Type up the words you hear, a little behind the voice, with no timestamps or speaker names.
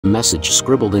a message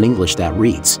scribbled in English that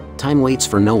reads, "Time waits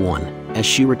for no one," as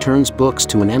she returns books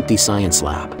to an empty science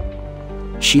lab.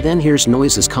 She then hears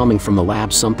noises coming from the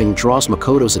lab. Something draws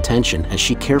Makoto's attention as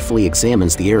she carefully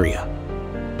examines the area.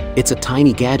 It's a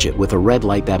tiny gadget with a red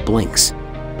light that blinks.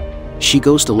 She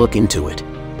goes to look into it.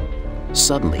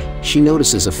 Suddenly, she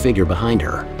notices a figure behind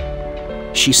her.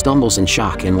 She stumbles in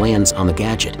shock and lands on the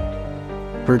gadget.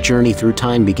 Her journey through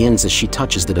time begins as she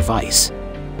touches the device.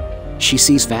 She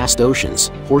sees vast oceans,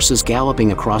 horses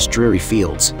galloping across dreary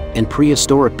fields, and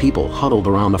prehistoric people huddled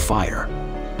around a fire.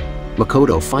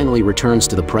 Makoto finally returns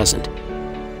to the present.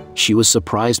 She was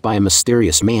surprised by a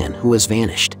mysterious man who has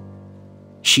vanished.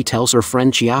 She tells her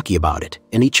friend Chiaki about it,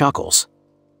 and he chuckles.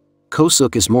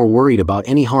 Kosuke is more worried about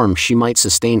any harm she might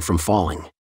sustain from falling.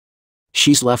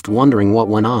 She's left wondering what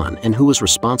went on and who was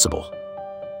responsible.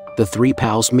 The three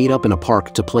pals meet up in a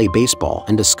park to play baseball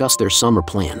and discuss their summer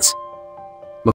plans.